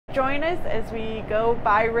Join us as we go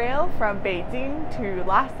by rail from Beijing to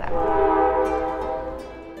Lhasa.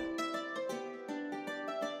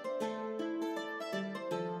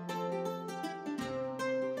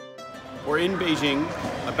 We're in Beijing,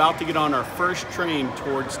 about to get on our first train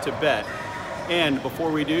towards Tibet. And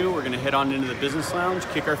before we do, we're going to head on into the business lounge,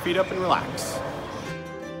 kick our feet up and relax.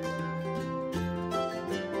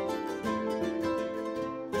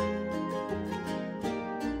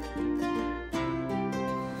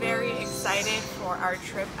 Very excited for our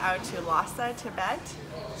trip out to Lhasa, Tibet.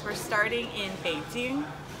 So we're starting in Beijing,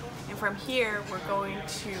 and from here we're going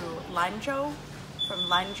to Lanzhou. From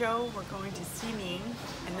Lanzhou we're going to Xining,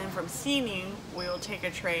 and then from Xining we'll take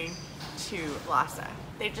a train to Lhasa.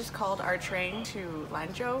 They just called our train to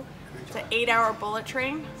Lanzhou. It's an 8-hour bullet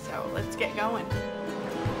train, so let's get going.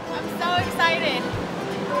 I'm so excited.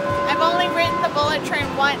 I've only ridden the bullet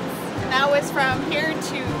train once, and that was from here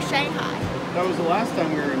to Shanghai. That was the last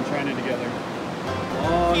time we were in China together.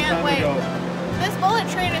 Long Can't time wait. ago. This bullet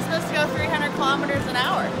train is supposed to go 300 kilometers an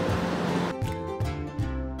hour.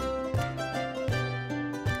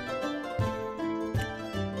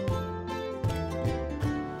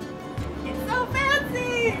 It's so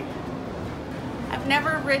fancy! I've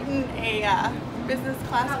never ridden a business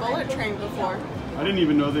class bullet train before. I didn't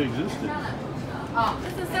even know they existed.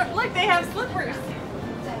 This is so, look, they have slippers.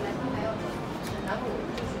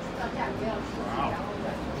 Wow.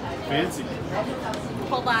 Fancy.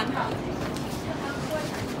 Hold on.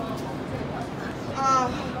 Oh,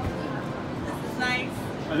 this is nice.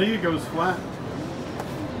 I think it goes flat.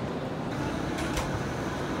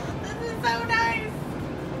 This is so nice.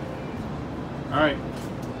 All right,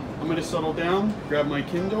 I'm gonna settle down, grab my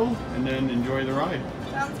Kindle, and then enjoy the ride.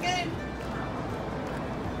 Sounds good.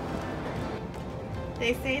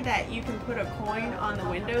 They say that you can put a coin on the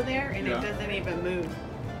window there and it doesn't even move.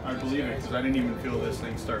 I believe it, because I didn't even feel this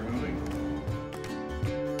thing start moving.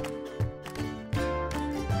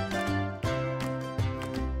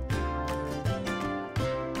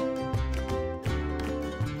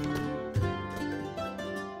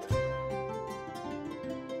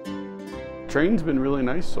 Train's been really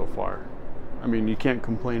nice so far. I mean, you can't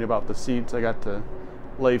complain about the seats. I got to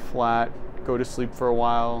lay flat, go to sleep for a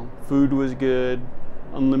while. Food was good,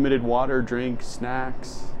 unlimited water, drinks,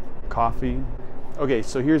 snacks, coffee. Okay,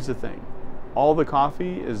 so here's the thing. All the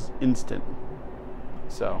coffee is instant.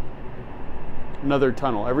 So, another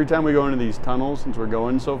tunnel. Every time we go into these tunnels, since we're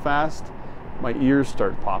going so fast, my ears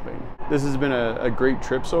start popping. This has been a great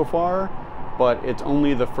trip so far, but it's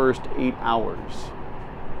only the first 8 hours.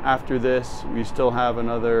 After this, we still have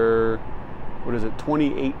another,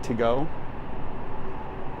 28 to go.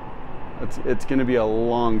 It's gonna be a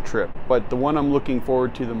long trip, but the one I'm looking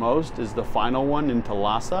forward to the most is the final one into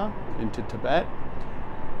Lhasa, into Tibet.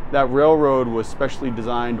 That railroad was specially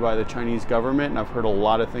designed by the Chinese government, and I've heard a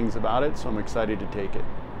lot of things about it, so I'm excited to take it.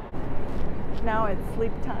 Now it's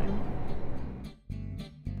sleep time.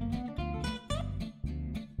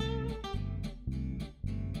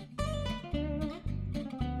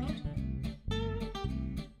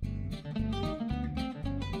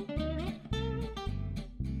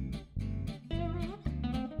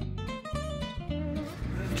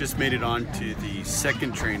 Just made it on to the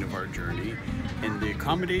second train of our journey, and the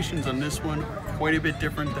accommodations on this one are quite a bit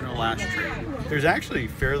different than our last train. There's actually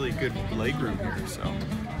fairly good legroom here, so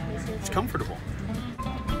it's comfortable.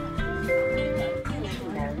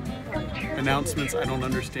 Announcements I don't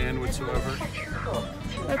understand whatsoever.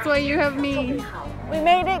 That's why you have me. We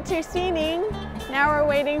made it to Xining. Now we're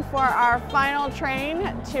waiting for our final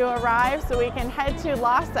train to arrive so we can head to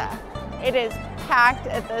Lhasa. It is packed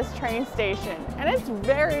at this train station, and it's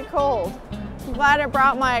very cold. I'm glad I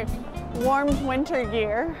brought my warm winter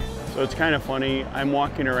gear. So it's kind of funny, I'm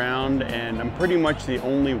walking around and I'm pretty much the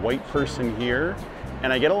only white person here,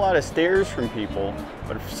 and I get a lot of stares from people,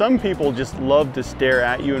 but some people just love to stare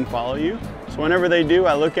at you and follow you. So whenever they do,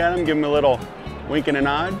 I look at them, give them a little wink and a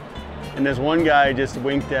nod, and there's one guy just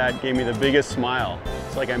winked at, gave me the biggest smile.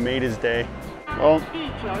 It's like I made his day. Well,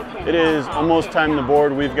 it is almost time to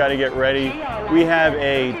board. We've got to get ready. We have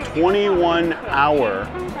a 21-hour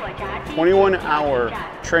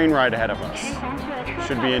train ride ahead of us.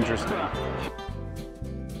 Should be interesting.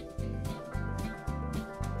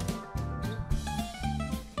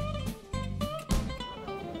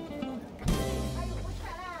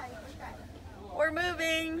 We're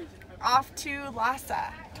moving off to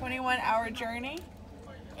Lhasa. 21-hour journey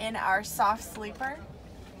in our soft sleeper.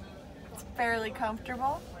 It's fairly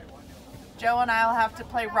comfortable. Joe and I will have to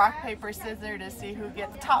play rock, paper, scissors to see who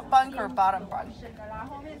gets top bunk or bottom bunk.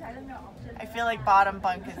 I feel like bottom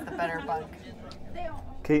bunk is the better bunk.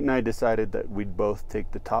 Kate and I decided that we'd both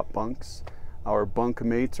take the top bunks. Our bunk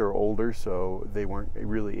mates are older, so they weren't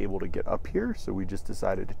really able to get up here, so we just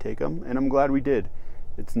decided to take them, and I'm glad we did.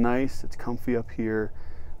 It's nice, it's comfy up here,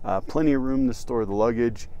 plenty of room to store the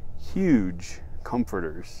luggage, huge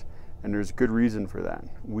comforters, and there's good reason for that.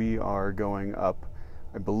 We are going up,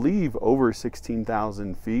 I believe, over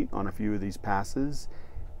 16,000 feet on a few of these passes,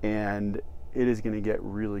 and it is going to get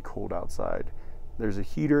really cold outside. There's a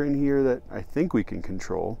heater in here that I think we can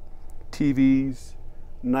control. TVs,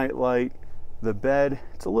 nightlight, the bed,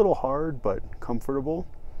 it's a little hard but comfortable.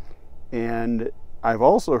 And I've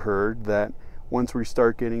also heard that once we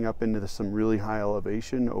start getting up into some really high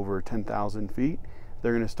elevation, over 10,000 feet,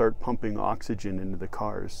 they're going to start pumping oxygen into the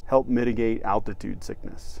cars, help mitigate altitude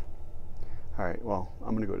sickness. All right, well,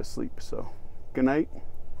 I'm going to go to sleep, so good night.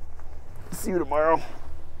 See you tomorrow.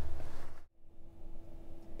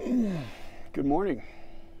 Good morning.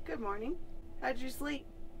 Good morning. How'd you sleep?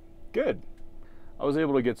 Good. I was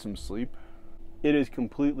able to get some sleep. It is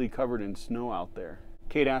completely covered in snow out there.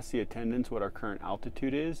 Kate asked the attendants what our current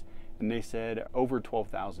altitude is, and they said over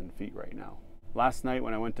 12,000 feet right now. Last night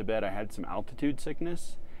when I went to bed, I had some altitude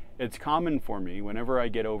sickness. It's common for me. Whenever I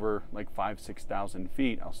get over like 5,000–6,000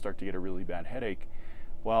 feet, I'll start to get a really bad headache.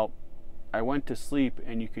 Well, I went to sleep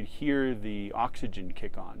and you could hear the oxygen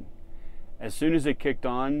kick on. As soon as it kicked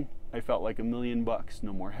on, I felt like $1,000,000.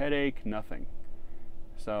 No more headache, nothing.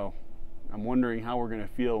 So I'm wondering how we're going to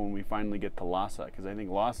feel when we finally get to Lhasa, because I think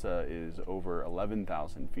Lhasa is over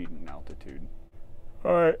 11,000 feet in altitude.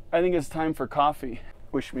 All right, I think it's time for coffee.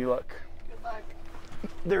 Wish me luck. Good luck.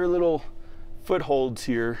 There are little footholds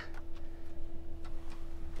here.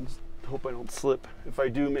 Just hope I don't slip. If I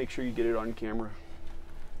do, make sure you get it on camera.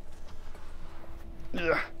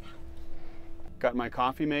 Ugh. Got my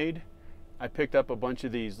coffee made. I picked up a bunch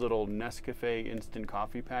of these little Nescafe instant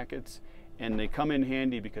coffee packets, and they come in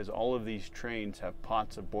handy because all of these trains have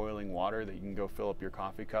pots of boiling water that you can go fill up your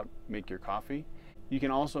coffee cup, make your coffee. You can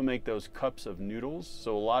also make those cups of noodles,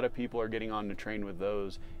 so a lot of people are getting on the train with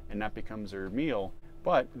those, and that becomes their meal.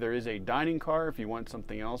 But there is a dining car if you want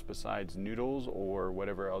something else besides noodles or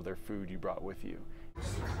whatever other food you brought with you.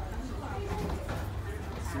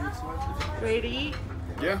 Ready to eat?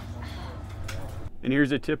 Yeah. And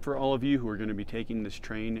here's a tip for all of you who are going to be taking this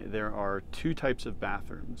train. There are two types of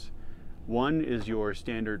bathrooms. One is your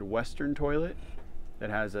standard Western toilet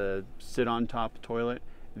that has a sit-on-top toilet.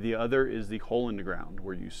 The other is the hole in the ground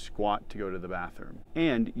where you squat to go to the bathroom.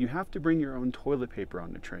 And you have to bring your own toilet paper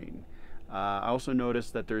on the train. I also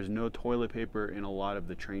noticed that there's no toilet paper in a lot of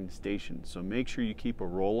the train stations, so make sure you keep a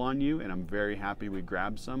roll on you, and I'm very happy we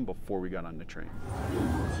grabbed some before we got on the train.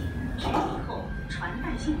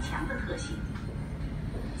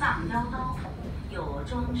 I'm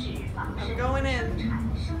going in.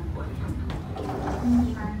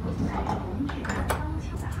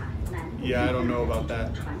 Yeah, I don't know about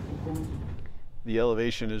that. The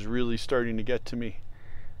elevation is really starting to get to me.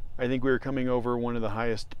 I think we were coming over one of the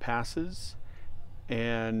highest passes,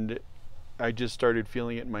 and I just started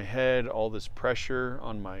feeling it in my head, all this pressure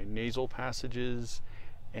on my nasal passages,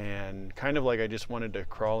 and kind of like I just wanted to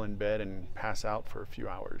crawl in bed and pass out for a few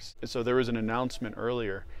hours. So there was an announcement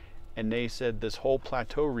earlier, and they said this whole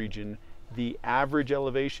plateau region, the average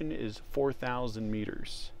elevation is 4,000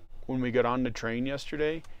 meters. When we got on the train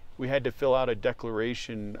yesterday, we had to fill out a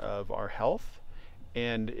declaration of our health,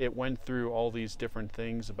 and it went through all these different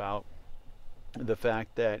things about the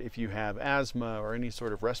fact that if you have asthma or any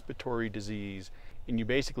sort of respiratory disease, and you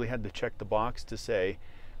basically had to check the box to say,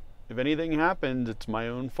 if anything happens, it's my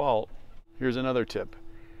own fault. Here's another tip.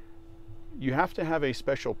 You have to have a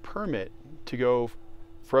special permit to go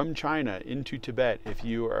from China into Tibet if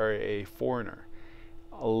you are a foreigner.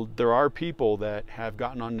 There are people that have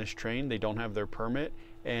gotten on this train, they don't have their permit,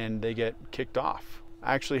 and they get kicked off.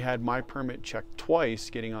 I actually had my permit checked twice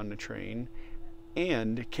getting on the train,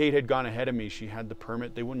 and Kate had gone ahead of me. She had the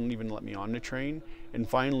permit. They wouldn't even let me on the train. And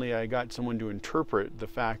finally, I got someone to interpret the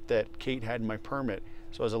fact that Kate had my permit,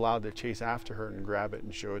 so I was allowed to chase after her and grab it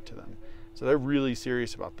and show it to them. So they're really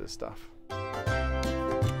serious about this stuff.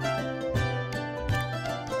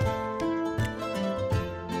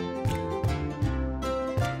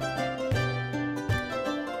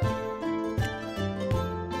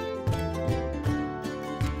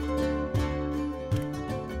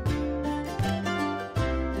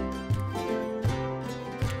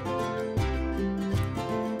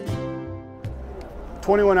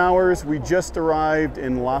 21 hours, we just arrived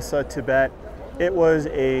in Lhasa, Tibet. It was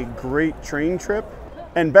a great train trip.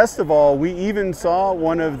 And best of all, we even saw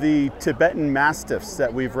one of the Tibetan mastiffs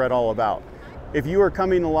that we've read all about. If you are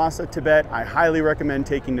coming to Lhasa, Tibet, I highly recommend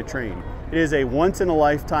taking the train. It is a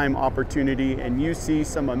once-in-a-lifetime opportunity, and you see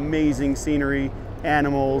some amazing scenery,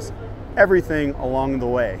 animals, everything along the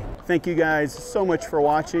way. Thank you guys so much for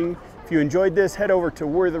watching. If you enjoyed this, head over to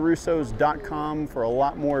we'retherussos.com for a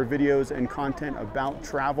lot more videos and content about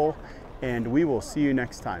travel, and we will see you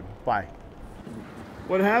next time. Bye.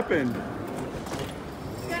 What happened?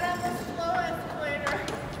 Get on the slow escalator.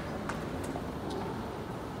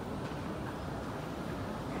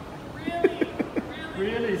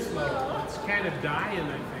 Really slow. It's kind of dying,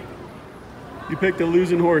 I think. You picked a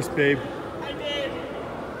losing horse, babe. I did.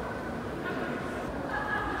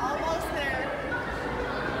 Almost there.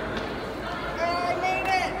 Oh, I made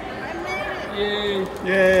it. I made it.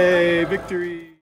 Yay. Yay, victory.